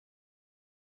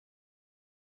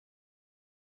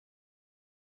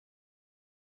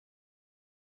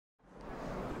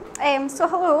So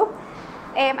hello,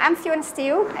 I'm Fiona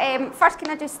Steel. First,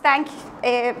 can I just thank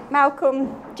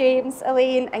Malcolm, James,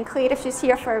 Elaine and Claire, if she's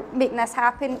here, for making this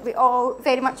happen. We all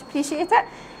very much appreciate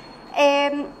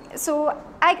it. So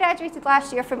I graduated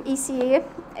last year from ECA.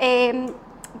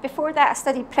 Before that I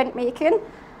studied printmaking,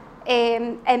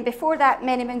 and before that,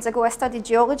 many moons ago, I studied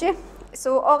geology.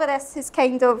 So all of this is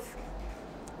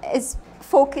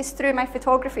focused through my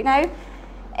photography now.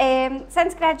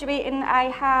 Since graduating, I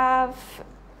have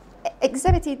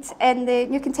exhibited in the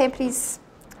New Contemporaries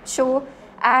show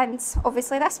and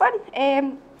obviously this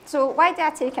one. So why do I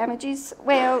take images?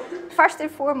 Well, first and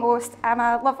foremost, I'm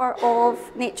a lover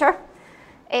of nature.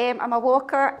 I'm a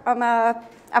walker, I'm a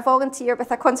volunteer with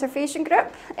a conservation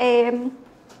group, and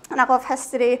I love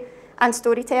history and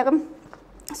storytelling.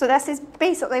 So this is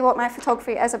basically what my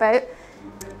photography is about.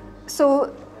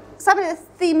 So some of the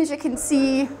themes you can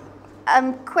see,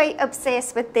 I'm quite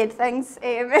obsessed with dead things.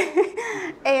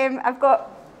 I've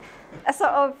got a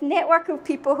sort of network of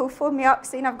people who phone me up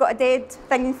saying I've got a dead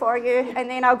thing for you, and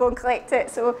then I'll go and collect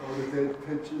it. So,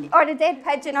 or the dead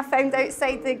pigeon I found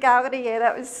outside the gallery.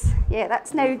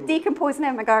 That's now decomposing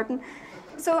in my garden.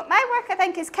 So my work, I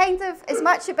think, is kind of as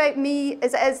much about me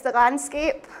as it is the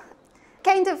landscape.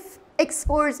 Kind of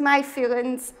explores my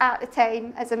feelings at the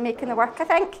time as I'm making the work, I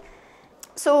think.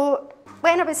 So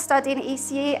when I was studying at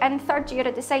ECA in third year,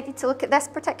 I decided to look at this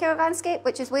particular landscape,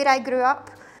 which is where I grew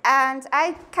up. And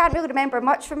I can't really remember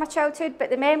much from my childhood, but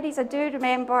the memories I do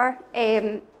remember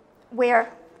were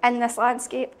in this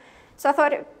landscape. So I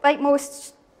thought, like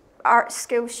most art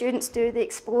school students do, they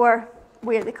explore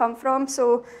where they come from.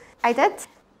 So I did.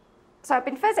 So I've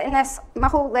been visiting this my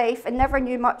whole life and never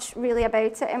knew much really about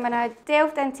it. And when I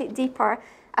delved into it deeper,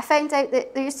 I found out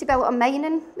that there used to be a lot of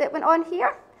mining that went on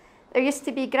here. There used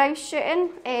to be grouse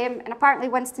shooting, and apparently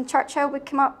Winston Churchill would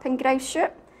come up and grouse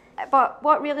shoot. But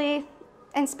what really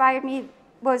inspired me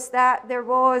was that there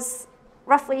was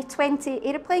roughly 20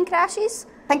 aeroplane crashes.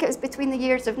 I think it was between the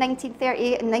years of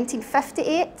 1938 and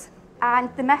 1958, and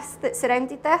the mist that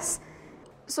surrounded this.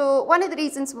 So one of the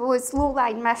reasons was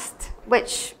low-lying mist,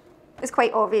 which is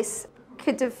quite obvious,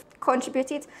 could have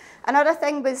contributed. Another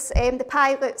thing was the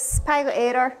pilot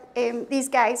error. These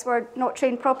guys were not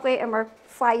trained properly and were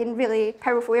flying really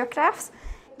powerful aircrafts.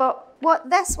 But what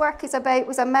this work is about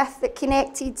was a myth that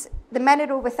connected the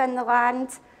mineral within the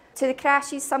land to the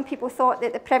crashes. Some people thought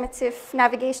that the primitive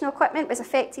navigational equipment was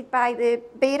affected by the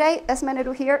barite, this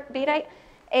mineral here, barite,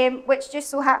 which just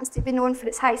so happens to be known for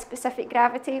its high specific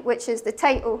gravity, which is the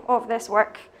title of this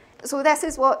work. So this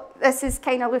is what this is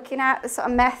kind of looking at, the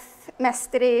sort of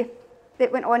mystery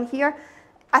that went on here.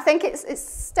 I think it's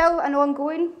still an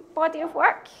ongoing body of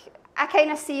work. I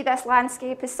kind of see this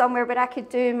landscape as somewhere where I could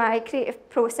do my creative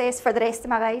process for the rest of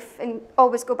my life and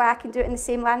always go back and do it in the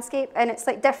same landscape. And it's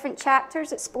like different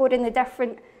chapters exploring the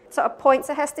different sort of points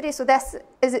of history. So this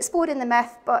is exploring the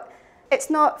myth, but it's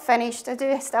not finished. I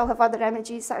do still have other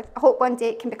images. I hope one day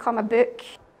it can become a book.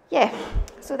 Yeah,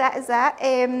 so that is that.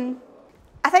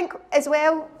 I think as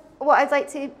well, what I'd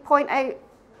like to point out,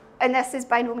 and this is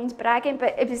by no means bragging,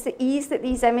 but it was the ease that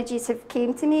these images have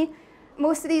came to me.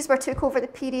 Most of these were took over the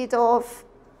period of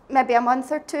maybe a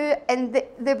month or two, and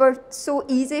they were so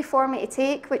easy for me to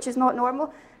take, which is not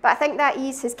normal. But I think that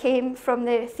ease has came from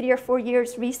the 3 or 4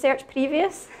 years research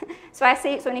previous. So I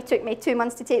say it's only took me 2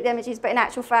 months to take the images, but in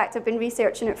actual fact, I've been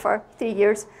researching it for 3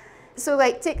 years. So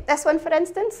like, take this one for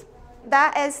instance.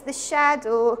 That is the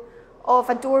shadow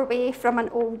of a doorway from an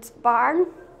old barn.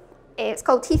 It's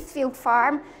called Heathfield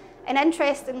Farm. And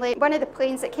interestingly, one of the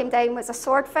planes that came down was a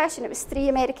swordfish, and it was 3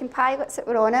 American pilots that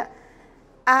were on it.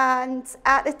 And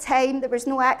at the time, there was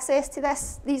no access to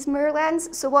these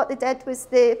moorlands. So what they did was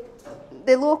the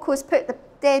locals put the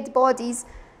dead bodies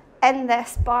in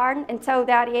this barn until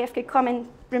the RAF could come and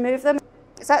remove them.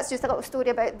 So that's just a little story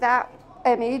about that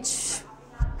image.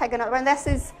 Pick another one.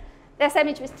 This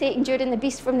image was taken during the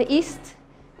Beast from the East.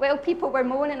 While people were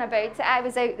moaning about it, I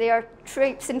was out there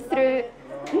traipsing through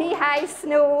knee-high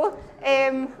snow,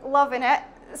 loving it.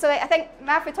 So I think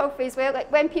my photography as well,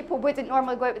 like when people wouldn't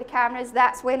normally go out with the cameras,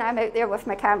 that's when I'm out there with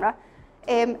my camera,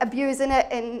 abusing it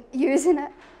and using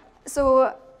it.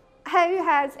 So how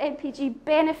has MPG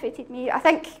benefited me? I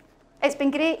think it's been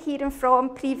great hearing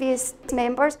from previous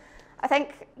members. I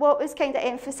think what was kind of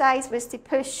emphasised was to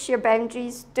push your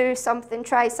boundaries, do something,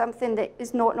 try something that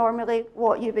is not normally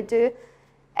what you would do.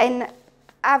 And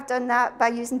I've done that by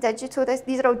using digital.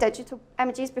 These are all digital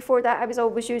images. Before that, I was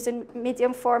always using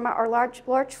medium format or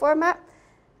large format.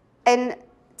 And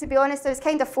to be honest, I was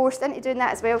kind of forced into doing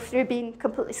that as well through being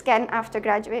completely skint after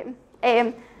graduating.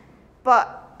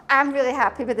 But I'm really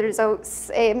happy with the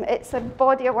results. It's a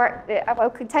body of work that I will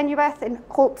continue with and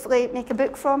hopefully make a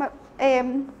book from it.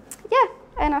 Yeah,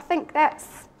 and I think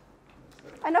that's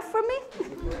enough from me.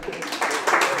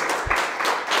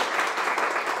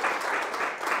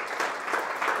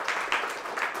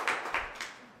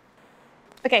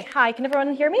 Okay, hi, can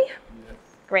everyone hear me? Yes.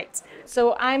 Great.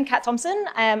 So I'm Kat Thomson.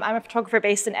 I'm a photographer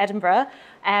based in Edinburgh.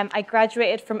 I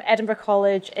graduated from Edinburgh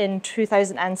College in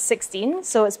 2016,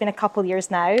 so it's been a couple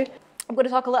years now. I'm going to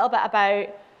talk a little bit about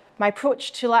my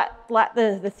approach to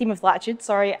the theme of latitude,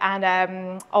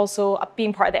 and also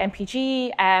being part of the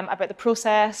MPG, about the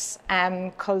process,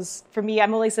 because for me,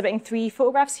 I'm only exhibiting 3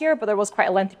 photographs here, but there was quite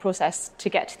a lengthy process to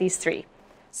get to these 3.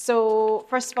 So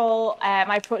first of all,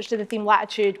 my approach to the theme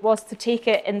latitude was to take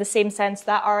it in the same sense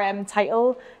that our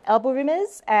title, Elbow Room,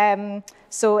 is.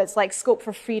 So it's like scope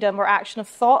for freedom or action of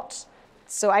thought.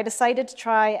 So I decided to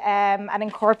try and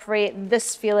incorporate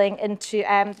this feeling into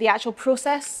the actual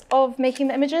process of making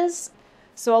the images.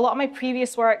 So a lot of my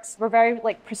previous works were very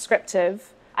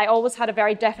prescriptive. I always had a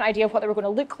very definite idea of what they were going to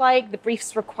look like. The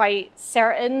briefs were quite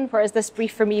certain, whereas this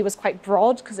brief for me was quite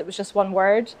broad because it was just one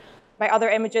word. My other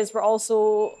images were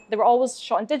they were always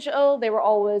shot in digital, they were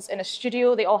always in a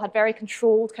studio, they all had very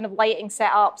controlled kind of lighting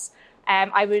setups.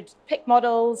 I would pick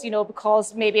models,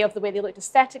 because maybe of the way they looked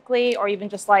aesthetically, or even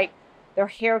just like their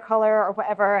hair color or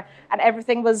whatever, and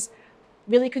everything was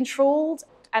really controlled.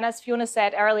 And as Fiona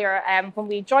said earlier, when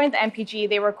we joined the MPG,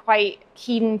 they were quite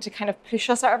keen to kind of push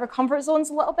us out of our comfort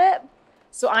zones a little bit.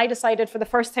 So I decided for the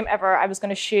first time ever, I was going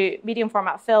to shoot medium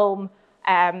format film,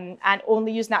 and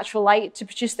only use natural light to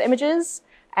produce the images,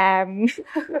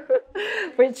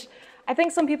 which I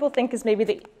think some people think is maybe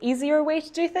the easier way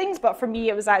to do things, but for me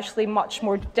it was actually much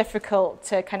more difficult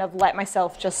to kind of let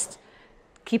myself just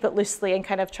keep it loosely and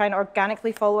kind of try and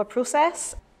organically follow a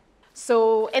process.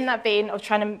 So in that vein of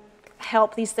trying to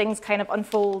help these things kind of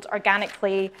unfold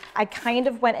organically, I kind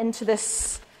of went into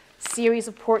this series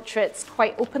of portraits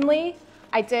quite openly.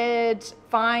 I did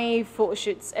 5 photo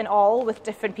shoots in all with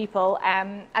different people,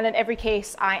 and in every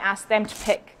case I asked them to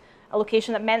pick a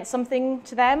location that meant something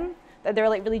to them, that they're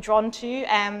really drawn to.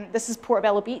 This is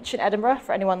Portobello Beach in Edinburgh,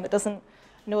 for anyone that doesn't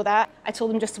know that. I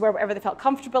told them just to wear whatever they felt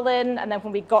comfortable in, and then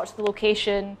when we got to the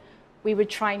location, we would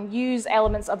try and use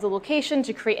elements of the location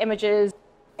to create images.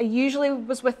 I usually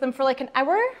was with them for like an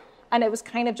hour, and it was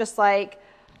kind of just like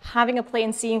having a play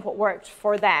and seeing what worked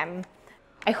for them.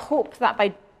 I hope that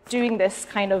by doing this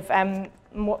kind of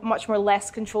much more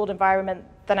less controlled environment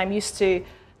than I'm used to,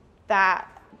 that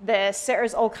the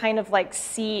sitters all kind of like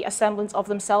see a semblance of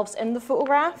themselves in the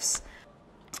photographs.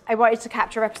 I wanted to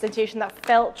capture a representation that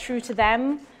felt true to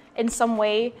them in some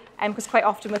way, because quite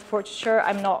often with portraiture,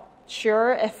 I'm not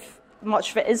sure if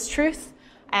much of it is truth,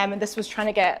 and this was trying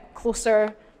to get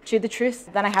closer to the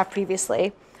truth than I have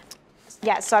previously.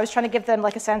 Yeah, so I was trying to give them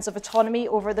like a sense of autonomy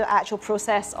over the actual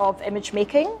process of image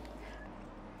making.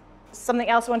 Something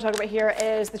else I want to talk about here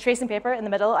is the tracing paper in the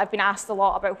middle. I've been asked a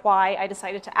lot about why I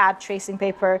decided to add tracing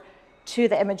paper to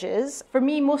the images. For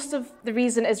me, most of the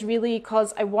reason is really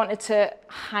because I wanted to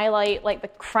highlight like the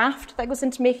craft that goes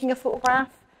into making a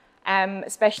photograph,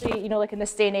 especially like in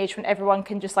this day and age when everyone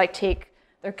can just like take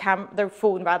their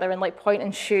phone rather and like point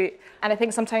and shoot. And I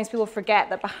think sometimes people forget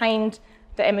that behind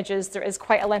the images there is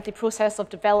quite a lengthy process of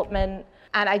development.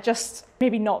 And I just,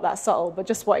 maybe not that subtle, but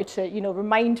just wanted to,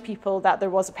 remind people that there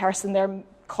was a person there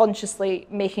consciously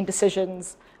making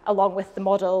decisions along with the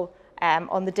model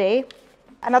on the day.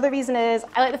 Another reason is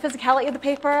I like the physicality of the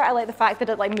paper. I like the fact that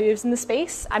it like moves in the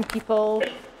space, and people,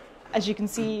 as you can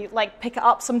see, like pick it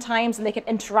up sometimes and they can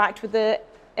interact with the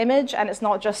image, and it's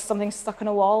not just something stuck on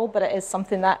a wall, but it is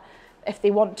something that if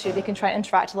they want to, they can try and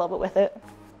interact a little bit with it.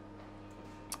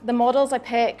 The models I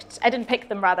didn't pick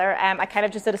them rather, I kind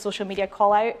of just did a social media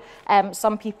call out.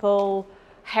 Some people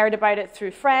heard about it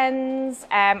through friends,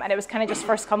 and it was kind of just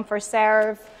first come, first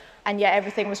serve, and yet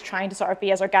everything was trying to sort of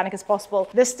be as organic as possible.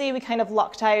 This day we kind of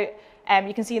lucked out.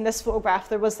 You can see in this photograph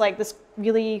there was like this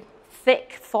really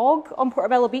thick fog on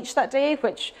Portobello Beach that day,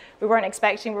 which we weren't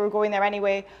expecting, we were going there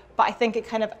anyway, but I think it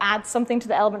kind of adds something to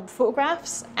the element of the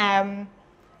photographs, and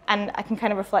I can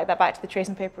kind of reflect that back to the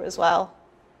tracing paper as well.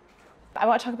 I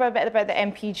want to talk a bit about the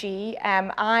MPG.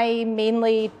 I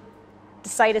mainly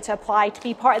decided to apply to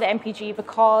be part of the MPG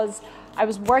because I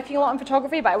was working a lot in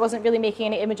photography, but I wasn't really making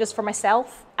any images for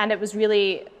myself. And it was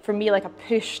really, for me, like a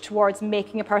push towards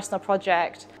making a personal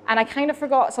project. And I kind of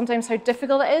forgot sometimes how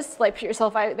difficult it is to like put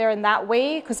yourself out there in that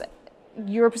way, because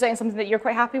you're presenting something that you're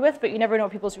quite happy with, but you never know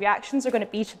what people's reactions are going to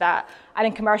be to that. And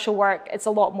in commercial work, it's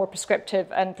a lot more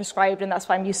prescriptive and prescribed, and that's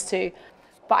what I'm used to.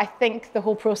 But I think the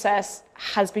whole process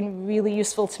has been really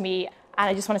useful to me. And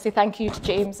I just want to say thank you to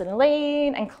James and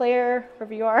Elaine and Claire,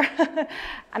 wherever you are,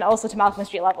 and also to Malcolm and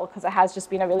Street Level, because it has just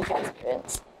been a really good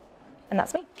experience. And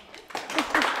that's me.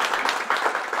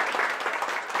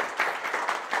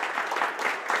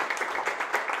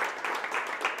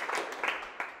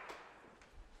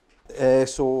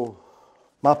 So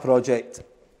my project,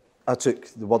 I took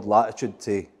the word latitude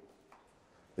to,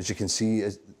 as you can see,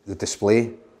 is the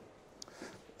display,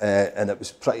 and it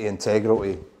was pretty integral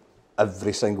to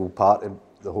every single part of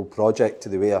the whole project, to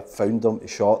the way I found them, to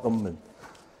shot them,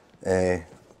 and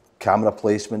camera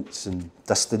placements and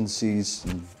distances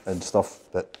and stuff.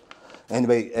 But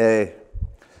anyway,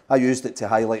 I used it to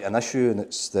highlight an issue, and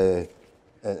it's the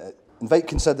invite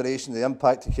consideration of the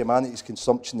impact of humanity's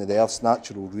consumption of the Earth's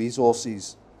natural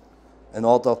resources in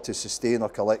order to sustain our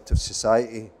collective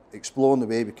society, exploring the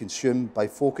way we consume by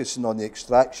focusing on the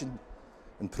extraction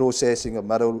and processing of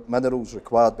minerals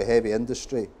required by heavy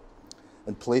industry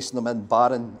and placing them in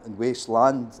barren and waste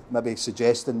land, maybe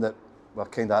suggesting that we're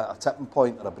kind of at a tipping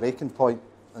point or a breaking point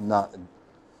in that.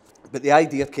 But the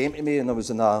idea came to me, and I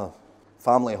was on a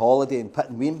family holiday in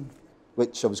Pittenweem,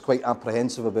 which I was quite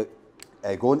apprehensive about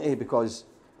going to, because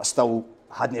I still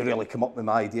hadn't really come up with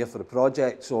my idea for the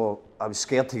project, so I was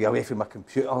scared to get away from my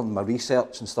computer and my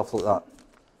research and stuff like that.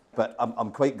 But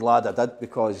I'm quite glad I did,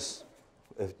 because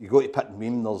if you go to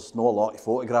Pittenweem, there's not a lot to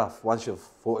photograph. Once you've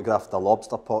photographed a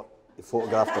lobster pot, you've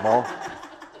photographed them all.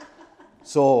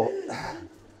 So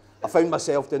I found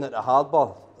myself down at the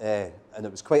harbour, and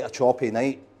it was quite a choppy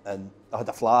night, and I had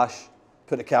a flash,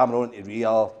 put the camera on to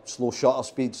rear, slow shutter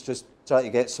speeds, just trying to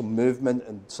get some movement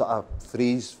and sort of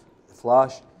freeze the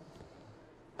flash.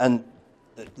 And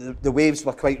the waves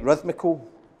were quite rhythmical.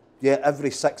 Yeah, every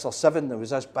 6 or 7 there was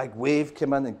this big wave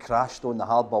came in and crashed on the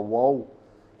harbour wall,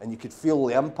 and you could feel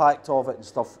the impact of it and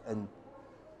stuff. And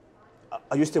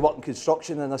I used to work in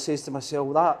construction, and I says to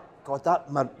myself,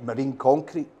 that marine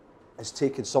concrete is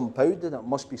taking some pounding, it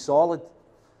must be solid.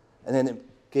 And then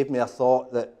it gave me a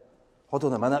thought that, hold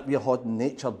on a minute, we're holding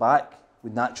nature back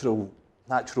with natural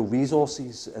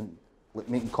resources and like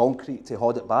making concrete to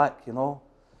hold it back, you know.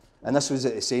 And this was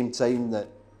at the same time that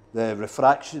the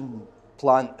refraction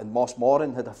plant in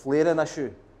Mossmoran had a flaring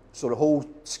issue, so the whole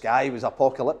sky was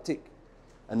apocalyptic.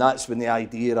 And that's when the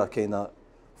idea of kind of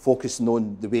focusing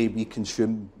on the way we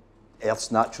consume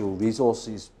Earth's natural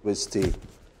resources was to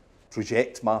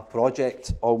project my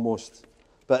project almost.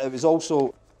 But it was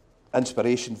also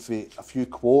inspiration for a few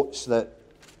quotes that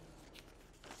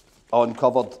I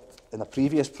uncovered in a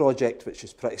previous project, which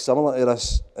is pretty similar to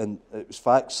this, and it was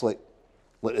facts like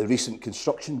the recent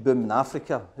construction boom in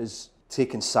Africa is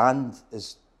taking sand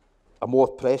as a more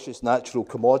precious natural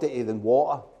commodity than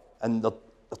water, and they're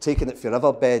taking it for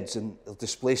riverbeds, and they're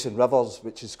displacing rivers,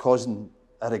 which is causing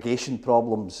irrigation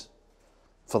problems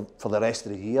for the rest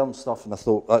of the year and stuff. And I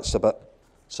thought that's a bit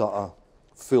sort of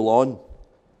full on.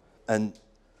 And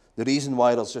the reason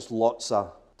why there's just lots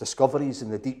of discoveries in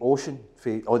the deep ocean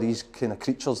for all these kind of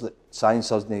creatures that science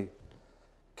hasn't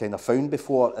kind of found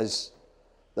before is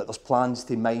that there's plans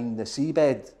to mine the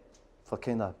seabed for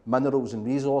kind of minerals and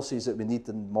resources that we need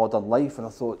in modern life. And I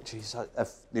thought, geez,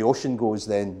 if the ocean goes,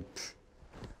 then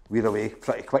we're away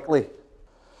pretty quickly.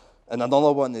 And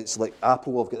another one, it's like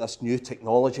Apple have got this new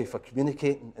technology for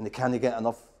communicating, and they can't get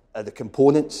enough of the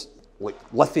components, like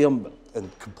lithium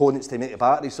and components to make a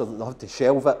battery, so that they'll have to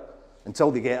shelve it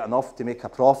until they get enough to make a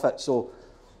profit. So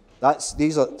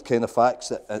these are kind of facts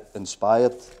that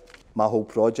inspired my whole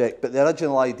project. But the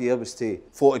original idea was to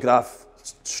photograph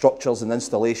structures and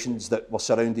installations that were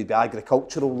surrounded by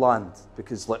agricultural land,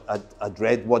 because like I'd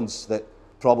read once that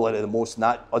probably the most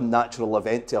unnatural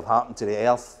event to have happened to the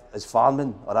earth is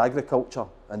farming or agriculture,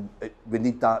 and we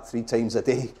need that 3 times a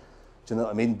day. Do you know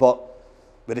what I mean? But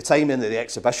with the timing of the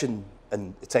exhibition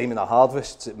and the timing of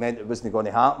harvests, it meant it wasn't going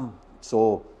to happen.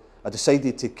 So I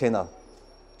decided to kind of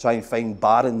try and find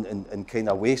barren and kind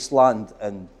of wasteland,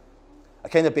 and I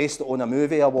kind of based it on a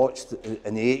movie I watched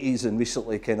in the 80s and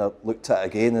recently kind of looked at it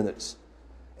again, and it's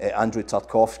Andrew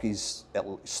Tarkovsky's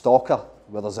Stalker,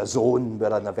 where there's a zone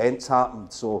where an event's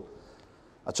happened. So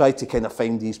I tried to kind of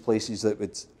find these places that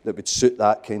would suit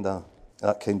that kind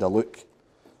of look.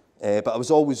 But I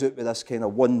was always out with this kind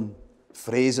of one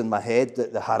phrase in my head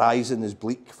that the horizon is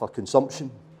bleak for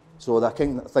consumption. So I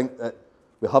kind of think that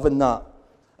with having that,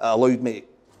 it allowed me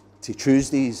to choose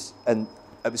these. And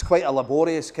it was quite a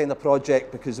laborious kind of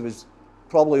project, because there was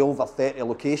probably over 30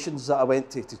 locations that I went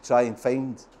to try and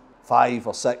find 5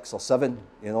 or 6 or 7,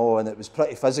 you know, and it was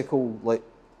pretty physical, like,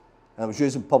 and I was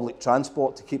using public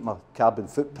transport to keep my carbon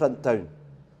footprint down.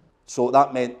 So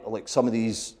that meant, like, some of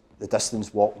these, the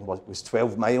distance walking was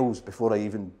 12 miles before I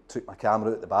even took my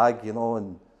camera out of the bag, you know,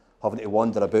 and having to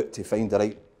wander about to find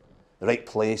the right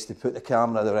place, to put the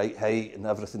camera the right height and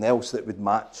everything else that would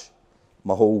match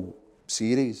my whole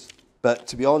series. But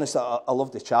to be honest, I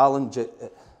love the challenge.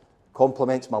 It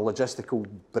complements my logistical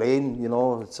brain, you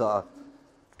know. It's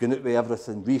going out with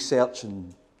everything,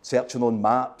 researching, searching on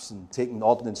maps and taking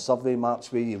ordnance survey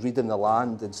maps where you're reading the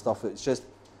land and stuff. It's just,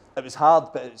 it was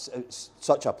hard, but it's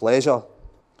such a pleasure.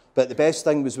 But the best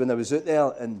thing was when I was out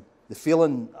there and the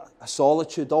feeling of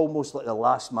solitude, almost like the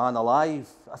last man alive,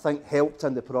 I think helped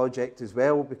in the project as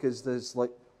well, because there's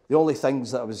like, the only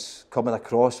things that I was coming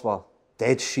across were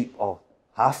dead sheep or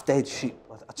half-dead sheep.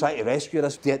 I tried to rescue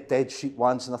this dead sheep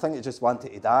once, and I think it just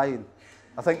wanted to die. And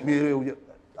I think Muriel,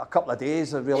 a couple of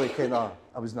days, I really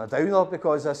I was in a downer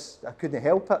because I couldn't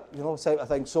help it, you know, type of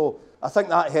thing. So I think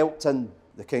that helped in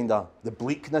the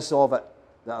bleakness of it,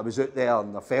 that I was out there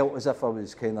and I felt as if I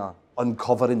was kind of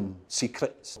uncovering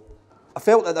secrets. I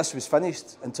felt that this was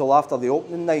finished until after the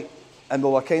opening night, and we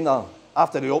were kind of,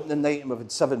 after the opening night, and we've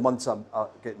had 7 months of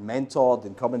getting mentored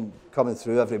and coming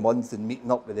through every month and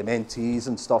meeting up with the mentees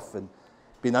and stuff and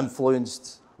being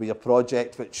influenced with your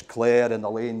project, which Claire and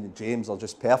Elaine and James are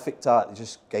just perfect at. They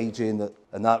just guide you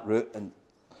in that route.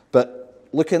 But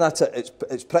looking at it,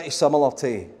 it's pretty similar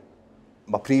to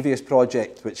my previous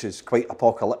project, which is quite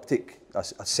apocalyptic. I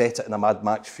set it in a Mad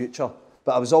Max future.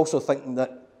 But I was also thinking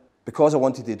that because I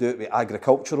wanted to do it with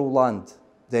agricultural land,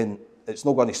 then it's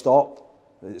not going to stop.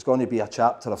 It's going to be a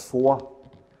chapter of 4.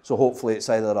 So hopefully it's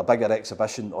either a bigger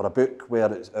exhibition or a book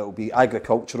where it'll be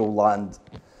agricultural land,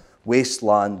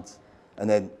 wasteland, and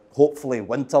then hopefully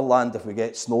winterland if we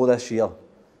get snow this year,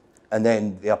 and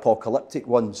then the apocalyptic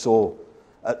one. So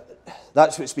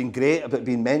that's what's been great about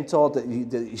being mentored, that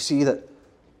you see that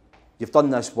you've done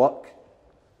this work,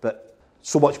 but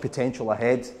so much potential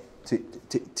ahead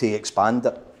to expand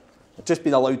it. Just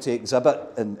being allowed to exhibit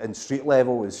in Street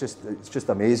Level is just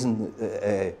amazing.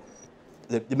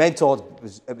 The mentor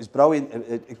was brilliant.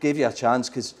 It gave you a chance,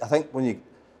 because I think when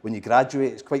you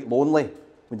graduate, it's quite lonely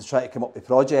when you try to come up with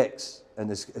projects. And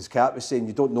as Kat was saying,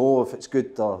 you don't know if it's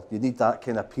good, or you need that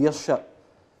kind of peership,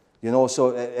 you know. So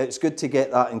it's good to get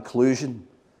that inclusion.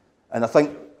 And I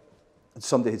think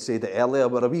somebody had said it earlier,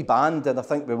 we're a wee band, and I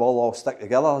think we will all stick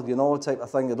together, you know, type of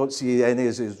thing. I don't see any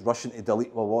who's rushing to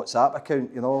delete my WhatsApp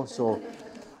account, you know. So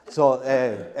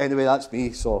anyway, that's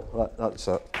me. So that's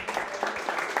it.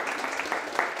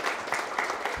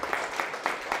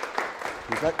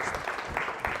 Who's next?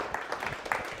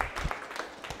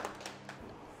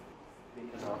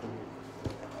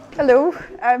 Hello,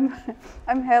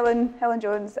 I'm Helen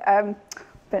Jones. A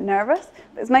bit nervous,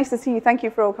 but it's nice to see you. Thank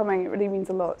you for all coming. It really means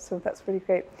a lot, so that's really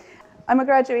great. I'm a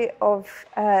graduate of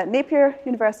Napier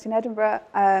University in Edinburgh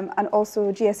and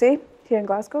also GSA here in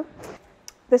Glasgow.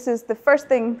 This is the first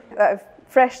thing that I've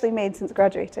freshly made since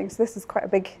graduating, so this is quite a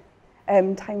big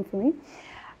time for me.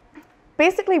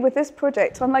 Basically, with this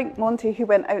project, unlike Monty, who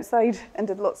went outside and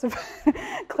did lots of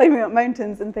climbing up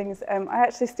mountains and things, I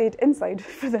actually stayed inside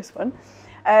for this one.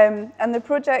 And the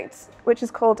project, which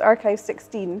is called Archive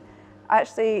 16,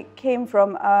 actually came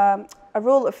from a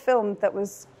roll of film that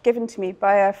was given to me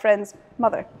by a friend's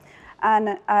mother.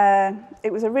 And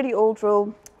it was a really old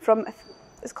roll from,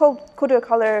 it's called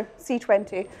Kodacolor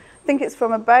C20. I think it's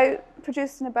from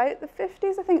produced in about the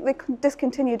 50s. I think they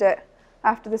discontinued it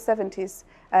after the 70s.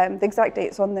 The exact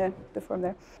date's on the form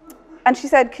there. And she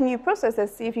said, can you process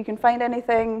this, see if you can find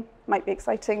anything? Might be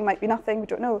exciting, might be nothing, we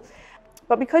don't know.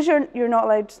 But because you're not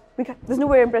allowed, there's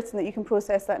nowhere in Britain that you can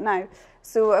process that now.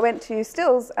 So I went to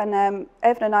Stills, and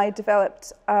Evan and I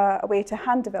developed a way to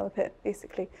hand develop it,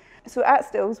 basically. So at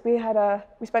Stills, we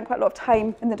spent quite a lot of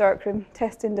time in the darkroom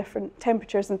testing different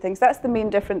temperatures and things. That's the main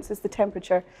difference, is the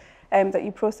temperature that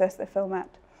you process the film at.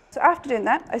 So after doing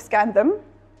that, I scanned them,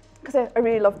 because I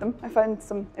really loved them. I found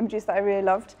some images that I really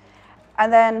loved.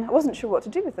 And then I wasn't sure what to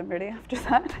do with them, really, after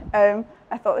that.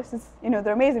 I thought, this is,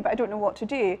 they're amazing, but I don't know what to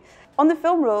do. On the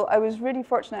film roll, I was really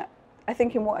fortunate, I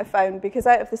think, in what I found, because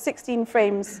out of the 16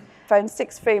 frames, I found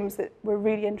 6 frames that were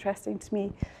really interesting to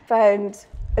me. I found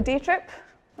a day trip,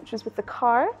 which was with the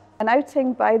car, an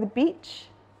outing by the beach,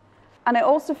 and I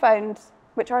also found,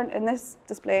 which aren't in this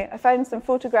display, I found some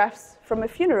photographs from a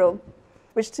funeral,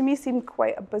 which to me seemed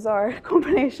quite a bizarre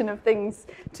combination of things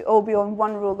to all be on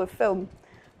one roll of film.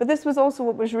 But this was also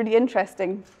what was really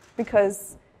interesting,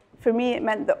 because for me it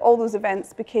meant that all those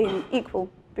events became equal,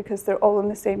 because they're all on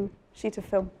the same sheet of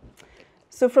film.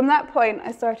 So from that point,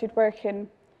 I started working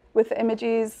with the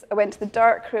images. I went to the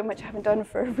dark room, which I haven't done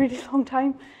for a really long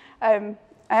time. I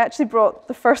actually brought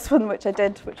the first one, which I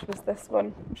did, which was this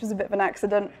one, which was a bit of an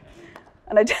accident.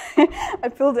 And I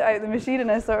pulled it out of the machine,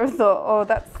 and I sort of thought, oh,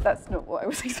 that's not what I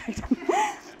was expecting.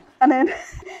 And then,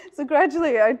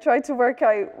 gradually I tried to work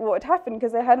out what had happened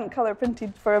because I hadn't colour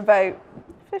printed for about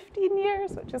 15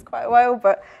 years, which is quite a while,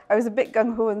 but I was a bit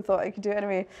gung-ho and thought I could do it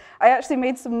anyway. I actually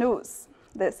made some notes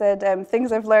that said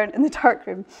things I've learned in the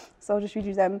darkroom, so I'll just read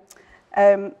you them.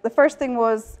 The first thing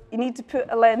was you need to put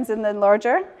a lens in the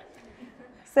enlarger.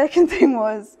 Second thing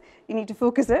was you need to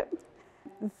focus it.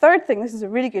 The third thing, this is a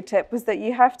really good tip, was that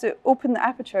you have to open the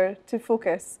aperture to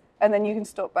focus and then you can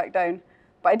stop back down.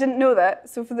 But I didn't know that,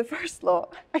 so for the first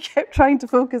lot, I kept trying to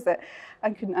focus it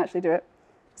and couldn't actually do it,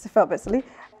 so I felt a bit silly.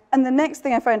 And the next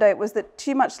thing I found out was that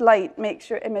too much light makes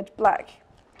your image black.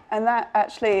 And that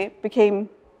actually became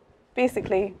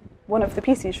basically one of the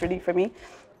pieces really for me.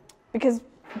 Because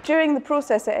during the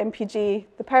process at MPG,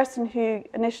 the person who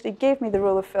initially gave me the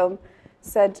roll of film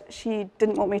said she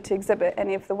didn't want me to exhibit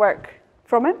any of the work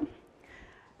from it.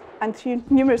 And through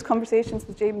numerous conversations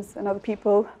with James and other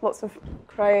people, lots of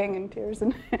crying and tears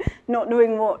and not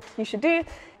knowing what you should do,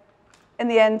 in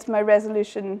the end, my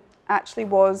resolution actually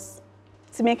was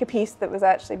to make a piece that was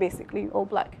actually basically all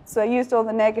black. So I used all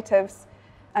the negatives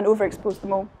and overexposed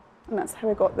them all, and that's how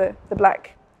I got the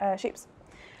black shapes.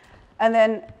 And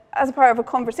then, as a part of a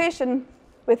conversation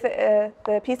with the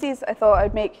PCs, I thought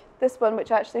I'd make this one, which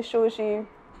actually shows you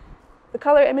the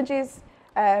colour images.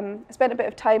 I spent a bit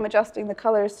of time adjusting the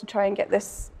colours to try and get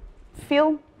this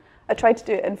feel. I tried to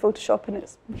do it in Photoshop, and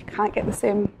you can't get the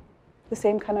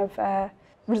same kind of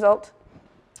result.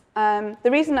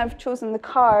 The reason I've chosen the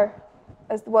car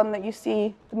as the one that you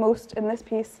see the most in this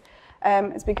piece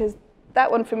is because that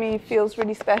one for me feels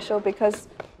really special because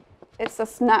it's a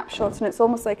snapshot and it's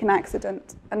almost like an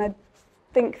accident. And I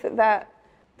think that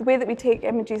the way that we take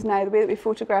images now, the way that we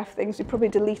photograph things, we probably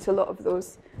delete a lot of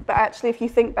those. But actually, if you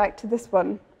think back to this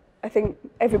one, I think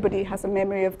everybody has a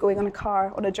memory of going on a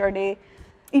car, on a journey.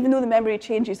 Even though the memory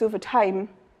changes over time,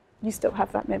 you still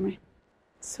have that memory.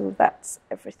 So that's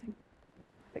everything.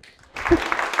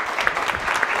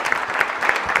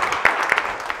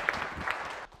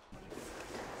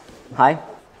 Hi,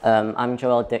 I'm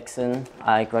Joel Dixon.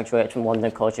 I graduated from London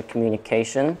College of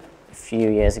Communication a few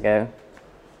years ago.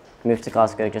 Moved to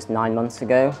Glasgow just 9 months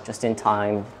ago, just in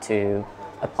time to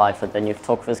apply for the New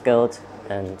Photographers Guild.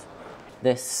 And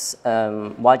this,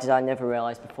 Why Did I Never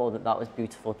Realise Before That That Was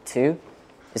Beautiful Too,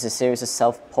 is a series of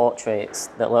self-portraits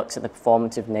that looks at the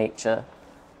performative nature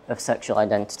of sexual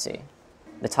identity.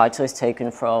 The title is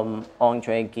taken from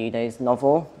André Gide's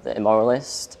novel, The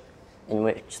Immoralist, in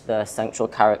which the central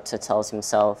character tells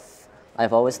himself,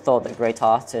 "I've always thought that great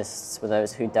artists were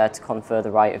those who dared to confer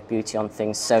the right of beauty on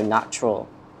things so natural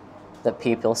that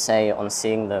people say on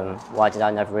seeing them, why did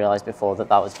I never realise before that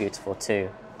that was beautiful too?"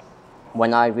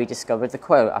 When I rediscovered the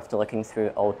quote after looking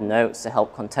through old notes to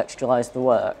help contextualise the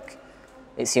work,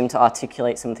 it seemed to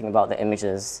articulate something about the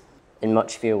images in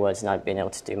much fewer words than I'd been able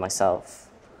to do myself.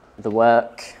 The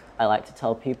work, I like to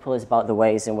tell people, is about the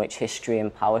ways in which history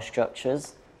and power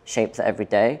structures shape the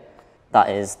everyday. That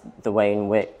is, the way in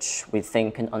which we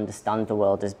think and understand the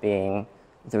world as being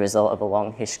the result of a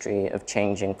long history of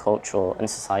changing cultural and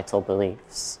societal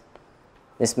beliefs.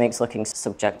 This makes looking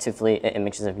subjectively at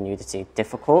images of nudity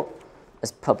difficult,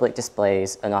 as public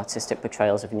displays and artistic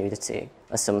portrayals of nudity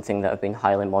are something that have been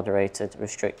highly moderated,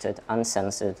 restricted, and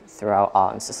censored throughout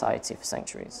art and society for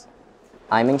centuries.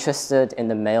 I'm interested in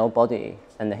the male body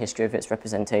and the history of its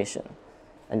representation,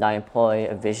 and I employ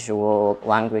a visual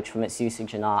language from its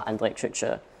usage in art and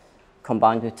literature,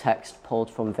 combined with text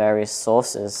pulled from various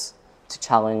sources to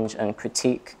challenge and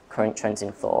critique current trends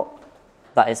in thought.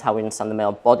 That is how we understand the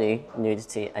male body,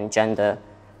 nudity, and gender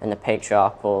in a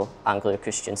patriarchal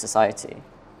Anglo-Christian society.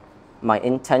 My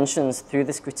intentions through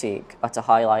this critique are to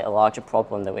highlight a larger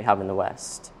problem that we have in the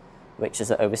West, which is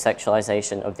the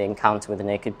over-sexualization of the encounter with the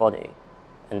naked body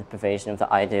and the pervasion of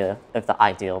the idea of the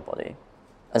ideal body.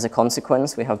 As a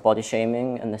consequence, we have body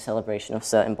shaming and the celebration of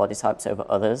certain body types over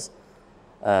others,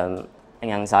 an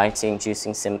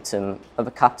anxiety-inducing symptom of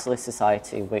a capitalist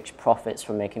society which profits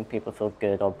from making people feel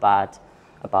good or bad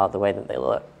about the way that they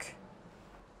look.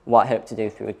 What I hope to do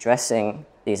through addressing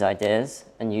these ideas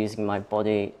and using my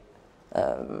body,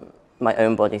 my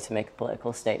own body to make a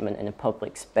political statement in a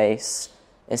public space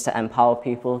is to empower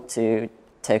people to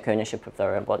take ownership of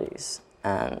their own bodies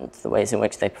and the ways in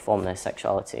which they perform their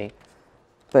sexuality,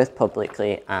 both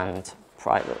publicly and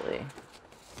privately.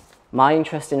 My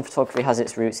interest in photography has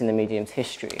its roots in the medium's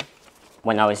history.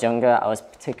 When I was younger, I was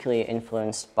particularly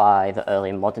influenced by the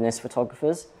early modernist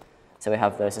photographers. So we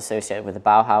have those associated with the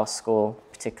Bauhaus school,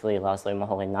 particularly Laszlo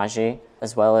Moholy-Nagy,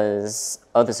 as well as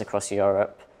others across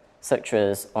Europe, such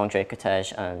as André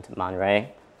Cortège and Man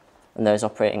Ray, and those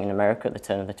operating in America at the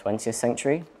turn of the 20th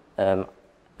century,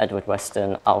 Edward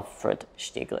Weston, Alfred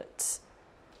Stieglitz.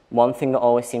 One thing that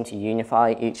always seemed to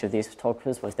unify each of these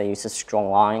photographers was their use of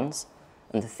strong lines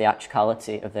and the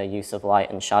theatricality of their use of light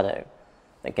and shadow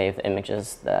that gave the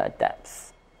images their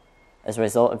depth. As a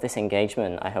result of this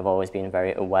engagement, I have always been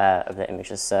very aware of the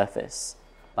image's surface,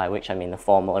 by which I mean the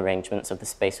formal arrangements of the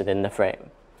space within the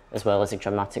frame, as well as the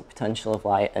dramatic potential of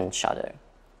light and shadow.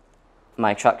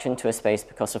 My attraction to a space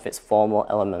because of its formal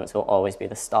elements will always be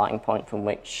the starting point from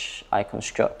which I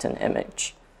construct an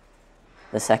image.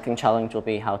 The second challenge will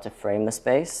be how to frame the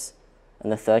space, and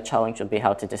the third challenge will be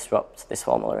how to disrupt this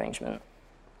formal arrangement.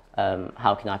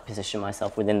 How can I position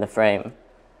myself within the frame,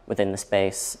 within the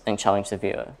space, and challenge the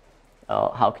viewer?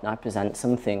 Or how can I present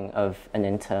something of an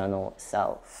internal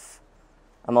self?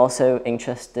 I'm also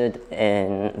interested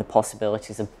in the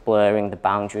possibilities of blurring the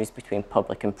boundaries between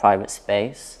public and private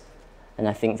space. And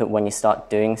I think that when you start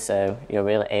doing so, you're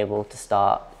really able to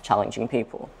start challenging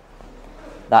people.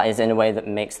 That is in a way that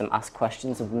makes them ask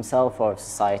questions of themselves or of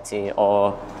society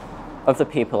or of the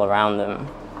people around them.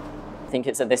 I think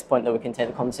it's at this point that we can take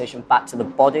the conversation back to the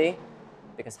body,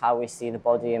 because how we see the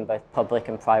body in both public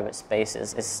and private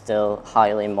spaces is still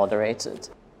highly moderated.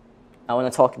 I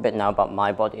want to talk a bit now about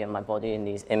my body and my body in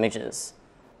these images.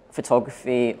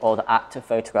 Photography, or the act of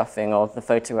photographing, or the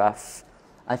photograph,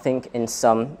 I think in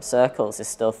some circles is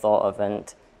still thought of,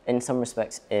 and in some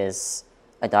respects is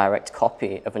a direct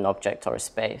copy of an object or a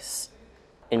space.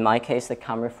 In my case, the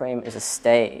camera frame is a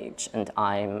stage and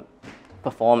I'm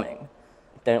performing.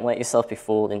 Don't let yourself be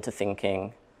fooled into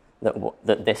thinking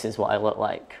that this is what I look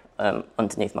like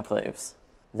underneath my clothes.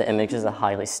 The images are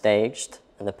highly staged,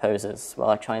 and the poses, while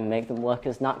I try and make them look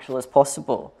as natural as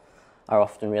possible, are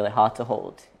often really hard to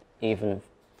hold, even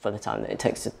for the time that it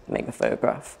takes to make the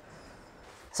photograph.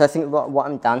 So I think what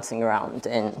I'm dancing around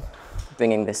in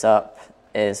bringing this up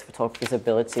is photography's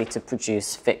ability to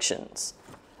produce fictions,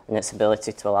 and its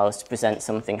ability to allow us to present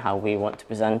something how we want to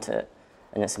present it,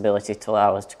 and its ability to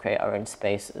allow us to create our own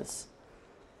spaces.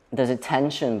 There's a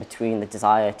tension between the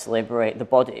desire to liberate the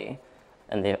body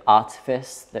and the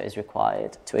artifice that is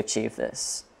required to achieve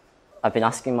this. I've been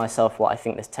asking myself what I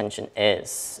think this tension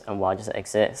is and why does it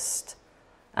exist,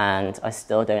 and I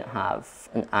still don't have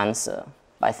an answer.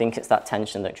 But I think it's that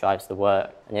tension that drives the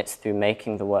work, and it's through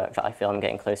making the work that I feel I'm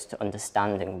getting closer to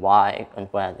understanding why and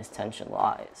where this tension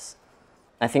lies.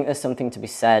 I think there's something to be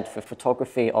said for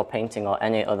photography or painting or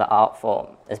any other art form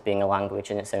as being a language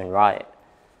in its own right.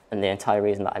 And the entire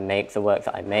reason that I make the work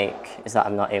that I make is that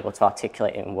I'm not able to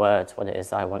articulate in words what it is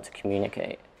that I want to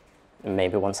communicate. And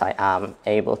maybe once I am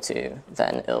able to,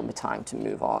 then it'll be time to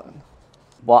move on.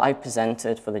 What I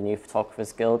presented for the New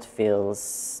Photographers Guild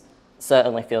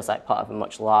certainly feels like part of a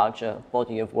much larger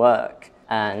body of work,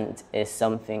 and is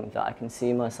something that I can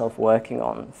see myself working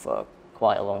on for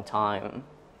quite a long time.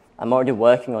 I'm already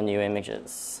working on new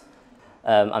images.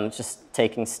 I'm just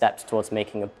taking steps towards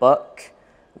making a book,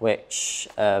 which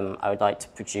I would like to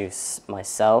produce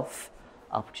myself.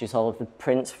 I'll produce all of the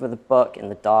prints for the book in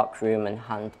the darkroom and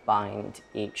hand bind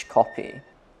each copy.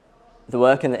 The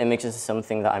work in the images is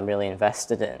something that I'm really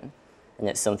invested in, and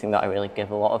it's something that I really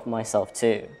give a lot of myself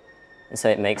to. And so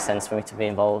it makes sense for me to be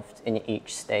involved in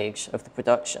each stage of the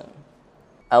production.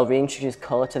 I'll reintroduce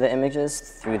colour to the images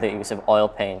through the use of oil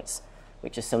paints,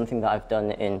 which is something that I've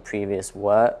done in previous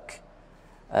work,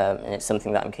 and it's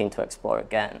something that I'm keen to explore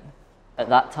again. At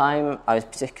that time, I was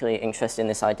particularly interested in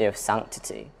this idea of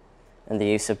sanctity and the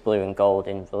use of blue and gold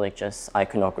in religious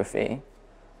iconography,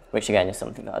 which again is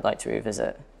something that I'd like to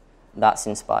revisit. That's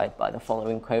inspired by the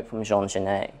following quote from Jean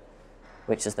Genet,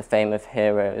 which is the fame of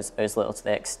heroes owes little to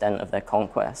the extent of their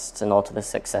conquests and all to the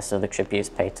success of the tributes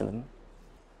paid to them.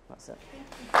 That's it.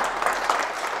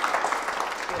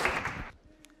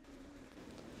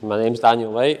 My name's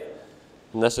Daniel White,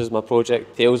 and this is my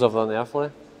project Tales of the Unearthly.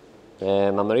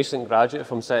 I'm a recent graduate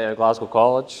from City of Glasgow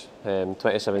College in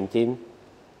 2017.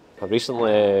 I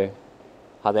recently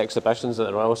had exhibitions at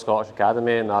the Royal Scottish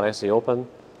Academy and the RSA Open,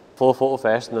 Flow Photo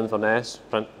Fest in Inverness,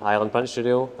 Highland Print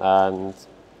Studio, and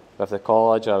with the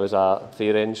college I was at Free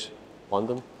Range,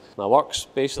 London. My work's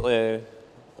basically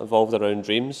involved around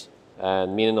dreams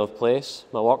and meaning of place.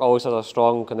 My work always has a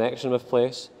strong connection with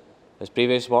place. As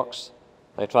previous works,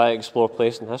 I try to explore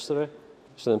place and history.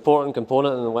 It's an important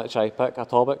component in which I pick a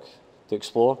topic to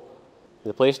explore.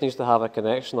 The place needs to have a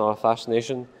connection or a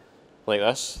fascination like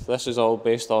this. This is all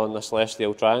based on the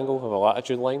celestial triangle of a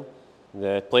latitude line.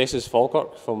 The place is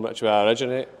Falkirk, from which we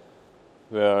originate,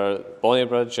 where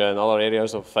Bonnybridge and other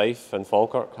areas of Fife and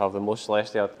Falkirk have the most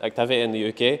celestial activity in the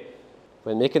UK.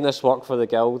 When making this work for the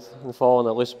Guild and following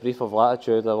a loose brief of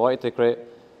latitude, I wanted to create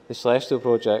the Celestial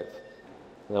Project,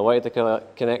 and I wanted to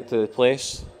connect to the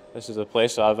place. This is a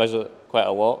place that I visit quite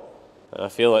a lot, and I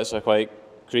feel it's a quite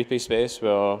creepy space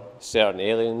where certain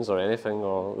aliens or anything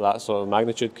or that sort of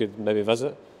magnitude could maybe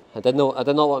visit. I did not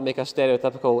want to make a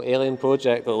stereotypical alien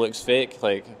project that looks fake,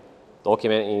 like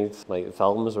documented like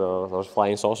films where there's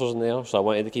flying saucers in there. So I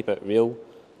wanted to keep it real.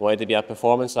 I wanted to be a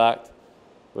performance act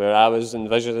where I was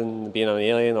envisioning being an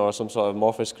alien or some sort of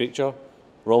amorphous creature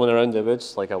roaming around the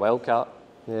woods like a wildcat.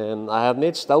 I have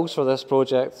made stills for this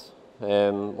project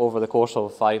over the course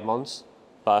of 5 months,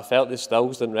 but I felt the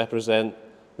stills didn't represent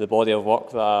the body of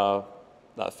work that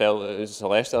I felt it was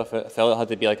celestial. I felt it had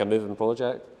to be like a moving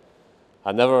project.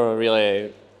 I never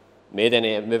really made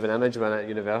any moving image when at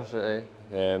university.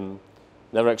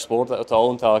 Never explored it at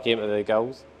all until I came to the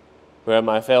Guild, where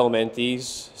my fellow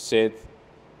mentees said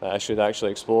that I should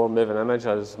actually explore moving image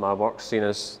as my work's seen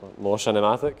as more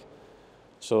cinematic.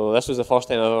 So this was the first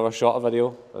time I've ever shot a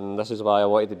video, and this is why I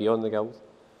wanted to be on the Guild,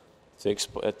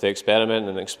 to experiment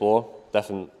and explore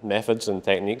different methods and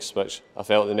techniques, which I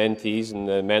felt the mentees and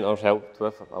the mentors helped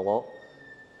with a lot.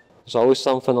 There's always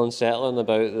something unsettling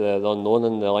about the unknown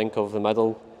and the link of the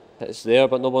middle. It's there,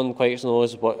 but no one quite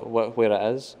knows where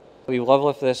it is. We live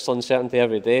with this uncertainty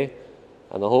every day,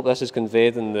 and I hope this is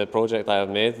conveyed in the project I have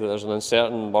made, that there's an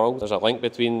uncertain world, there's a link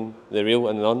between the real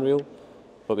and the unreal,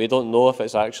 but we don't know if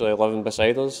it's actually living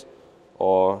beside us,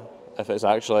 or if it's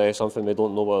actually something we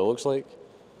don't know what it looks like.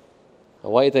 I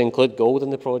wanted to include gold in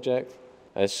the project,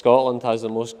 as Scotland has the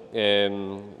most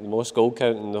gold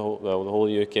count in the whole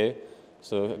UK.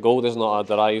 So gold is not a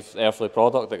derived earthly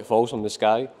product that falls from the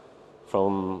sky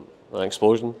from an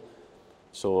explosion.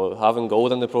 So having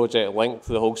gold in the project linked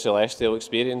to the whole celestial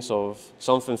experience of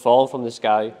something falling from the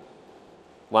sky,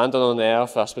 landing on the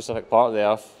earth, a specific part of the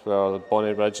earth where the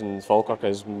Bonnie Bridge and Falkirk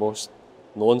is most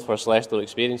known for celestial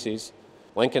experiences,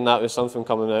 linking that with something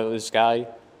coming out of the sky,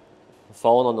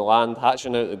 falling on the land,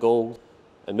 hatching out the gold,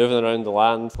 and moving around the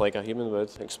land like a human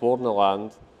would, exploring the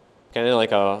land, kind of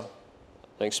like an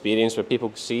experience where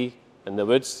people see in the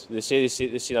woods. They say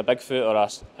they see a Bigfoot or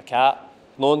a cat.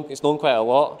 It's known quite a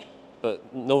lot,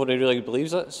 but nobody really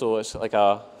believes it, so it's like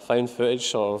a found footage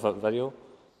sort of video.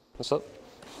 That's it.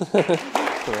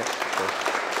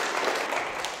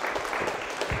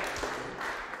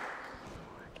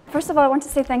 First of all, I want to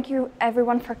say thank you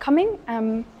everyone for coming.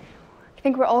 I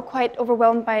think we're all quite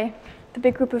overwhelmed by the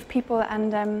big group of people,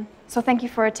 and so thank you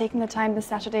for taking the time this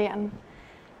Saturday and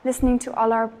listening to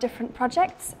all our different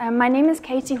projects. My name is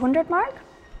Katy Hundertmark,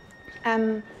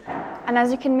 and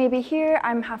as you can maybe hear,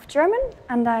 I'm half German,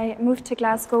 and I moved to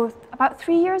Glasgow about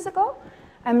 3 years ago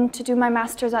to do my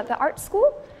master's at the art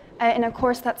school in a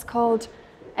course that's called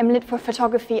Lit for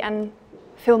Photography and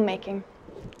Filmmaking.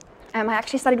 I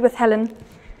actually studied with Helen,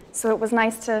 so it was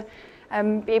nice to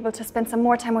be able to spend some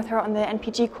more time with her on the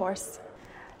NPG course.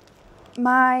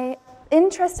 My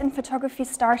interest in photography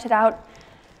started out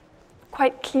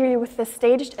quite clearly with the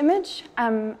staged image,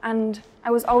 and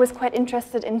I was always quite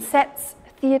interested in sets,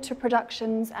 theatre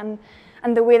productions, and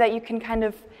the way that you can kind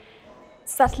of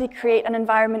subtly create an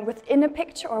environment within a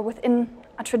picture or within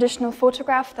a traditional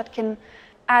photograph that can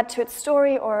add to its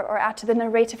story or add to the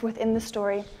narrative within the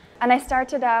story. And I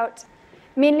started out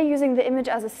mainly using the image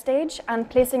as a stage and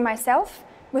placing myself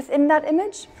within that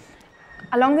image,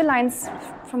 along the lines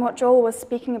from what Joel was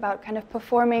speaking about, kind of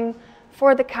performing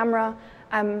for the camera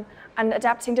and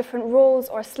adapting different roles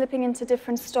or slipping into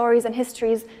different stories and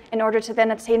histories in order to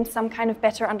then attain some kind of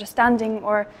better understanding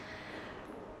or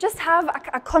just have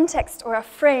a context or a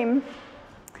frame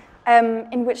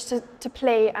in which to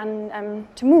play and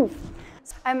to move.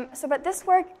 But this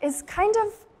work is kind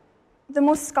of the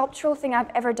most sculptural thing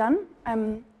I've ever done.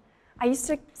 I used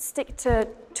to stick to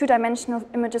two-dimensional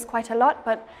images quite a lot,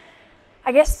 but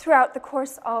I guess throughout the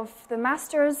course of the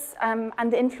Masters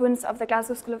and the influence of the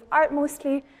Glasgow School of Art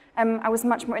mostly, I was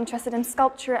much more interested in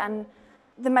sculpture and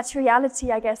the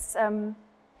materiality, I guess,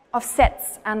 of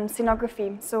sets and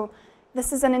scenography. So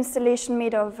this is an installation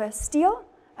made of steel,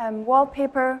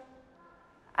 wallpaper,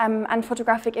 and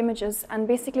photographic images. And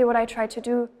basically what I try to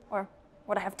do, or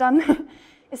what I have done,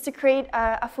 is to create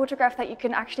a photograph that you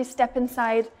can actually step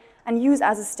inside and use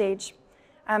as a stage.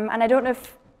 And I don't know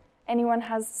if anyone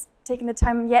has taken the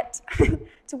time yet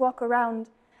to walk around.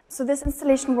 So this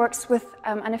installation works with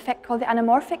an effect called the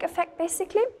anamorphic effect,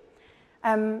 basically.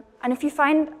 And if you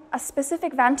find a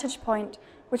specific vantage point,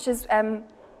 which is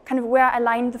kind of where I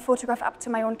lined the photograph up to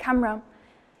my own camera,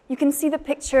 you can see the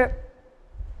picture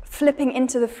flipping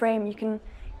into the frame.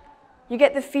 You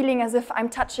get the feeling as if I'm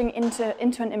touching into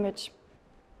an image.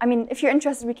 I mean, if you're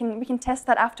interested, we can test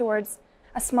that afterwards.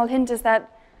 A small hint is that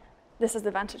this is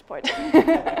the vantage point.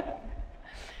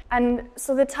 And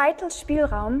so the title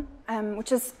Spielraum,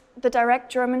 which is the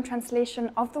direct German translation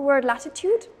of the word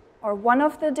latitude, or one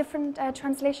of the different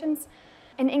translations,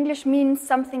 in English means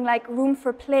something like room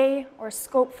for play or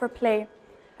scope for play.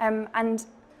 And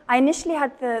I initially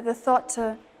had the thought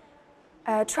to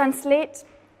translate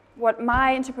what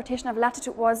my interpretation of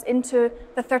latitude was into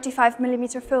the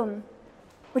 35mm film,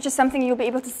 which is something you'll be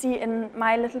able to see in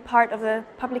my little part of the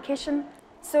publication.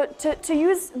 So to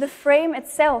use the frame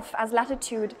itself as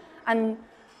latitude, and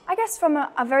I guess from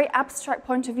a very abstract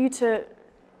point of view to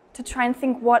try and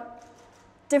think what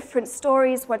different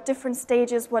stories, what different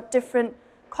stages, what different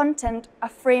content a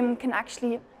frame can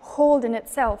actually hold in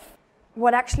itself.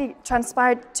 What actually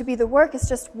transpired to be the work is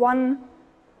just one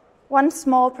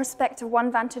small perspective,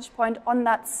 one vantage point on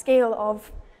that scale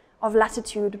of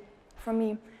latitude for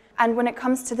me. And when it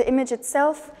comes to the image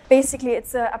itself, basically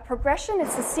it's a progression,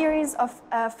 it's a series of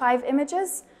 5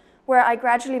 images where I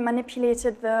gradually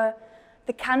manipulated the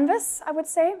canvas, I would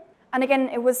say. And again,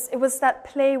 it was that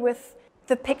play with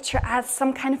the picture as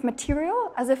some kind of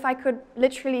material, as if I could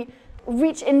literally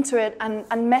reach into it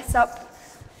and mess up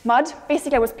mud.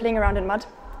 Basically, I was playing around in mud.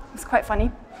 It was quite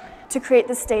funny to create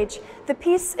this stage. The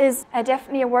piece is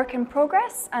definitely a work in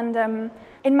progress, and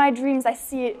in my dreams, I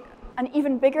see an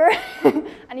even bigger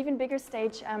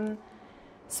stage.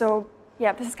 So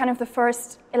yeah, this is kind of the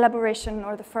first elaboration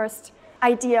or the first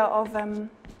idea of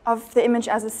the image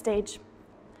as a stage.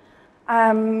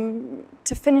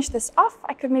 To finish this off,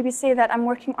 I could maybe say that I'm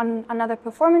working on another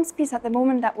performance piece at the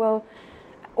moment that will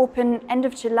open end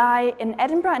of July in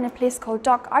Edinburgh in a place called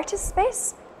Dock Artist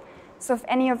Space. So if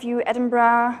any of you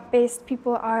Edinburgh-based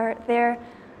people are there,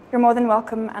 you're more than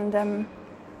welcome, and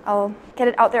I'll get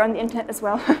it out there on the internet as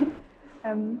well.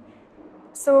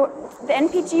 So the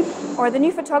NPG, or the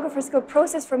New Photographer Skill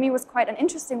process, for me was quite an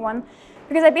interesting one,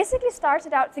 because I basically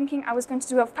started out thinking I was going to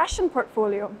do a fashion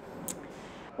portfolio,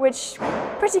 which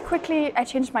pretty quickly I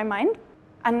changed my mind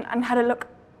and had a look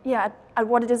at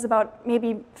what it is about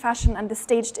maybe fashion and the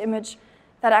staged image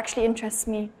that actually interests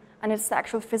me, and it's the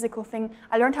actual physical thing.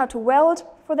 I learned how to weld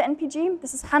for the NPG.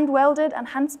 This is hand welded and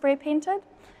hand spray painted,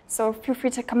 so feel free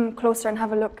to come closer and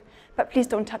have a look, but please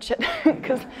don't touch it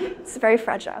because it's very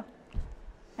fragile.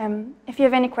 If you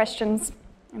have any questions,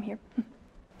 I'm here. I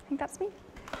think that's me.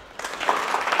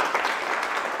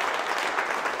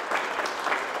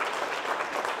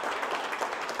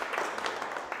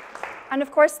 And of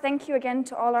course, thank you again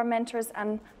to all our mentors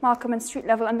and Malcolm and Street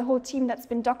Level and the whole team that's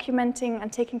been documenting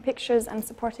and taking pictures and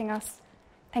supporting us.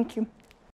 Thank you.